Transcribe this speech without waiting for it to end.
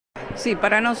Sí,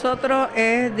 para nosotros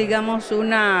es, digamos,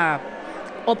 una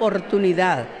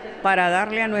oportunidad para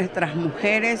darle a nuestras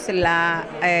mujeres la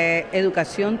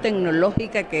educación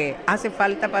tecnológica que hace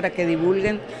falta para que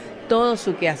divulguen todo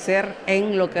su quehacer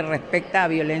en lo que respecta a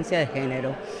violencia de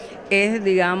género. Es,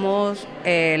 digamos,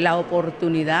 la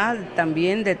oportunidad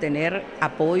también de tener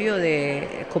apoyo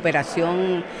de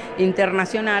cooperación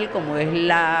internacional, como es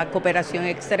la cooperación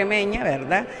extremeña,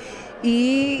 ¿verdad?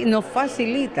 Y nos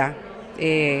facilita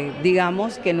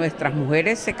digamos, que nuestras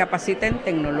mujeres se capaciten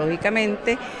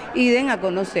tecnológicamente y den a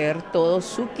conocer todo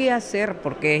su quehacer,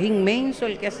 porque es inmenso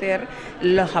el quehacer,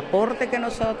 los aportes que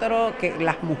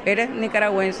las mujeres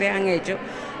nicaragüenses han hecho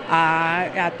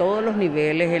a todos los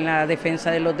niveles en la defensa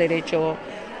de los derechos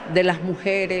de las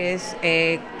mujeres,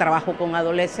 trabajo con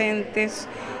adolescentes,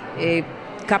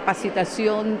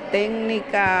 capacitación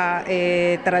técnica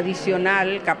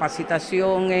tradicional,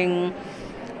 capacitación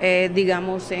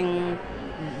digamos, en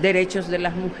derechos de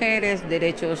las mujeres,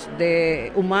 derechos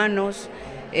humanos,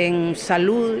 en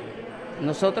salud.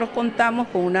 Nosotros contamos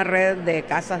con una red de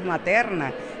casas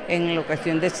maternas en la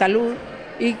cuestión de salud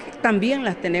y también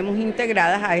las tenemos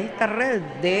integradas a esta red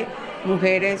de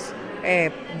mujeres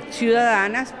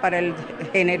ciudadanas para el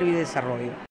género y desarrollo.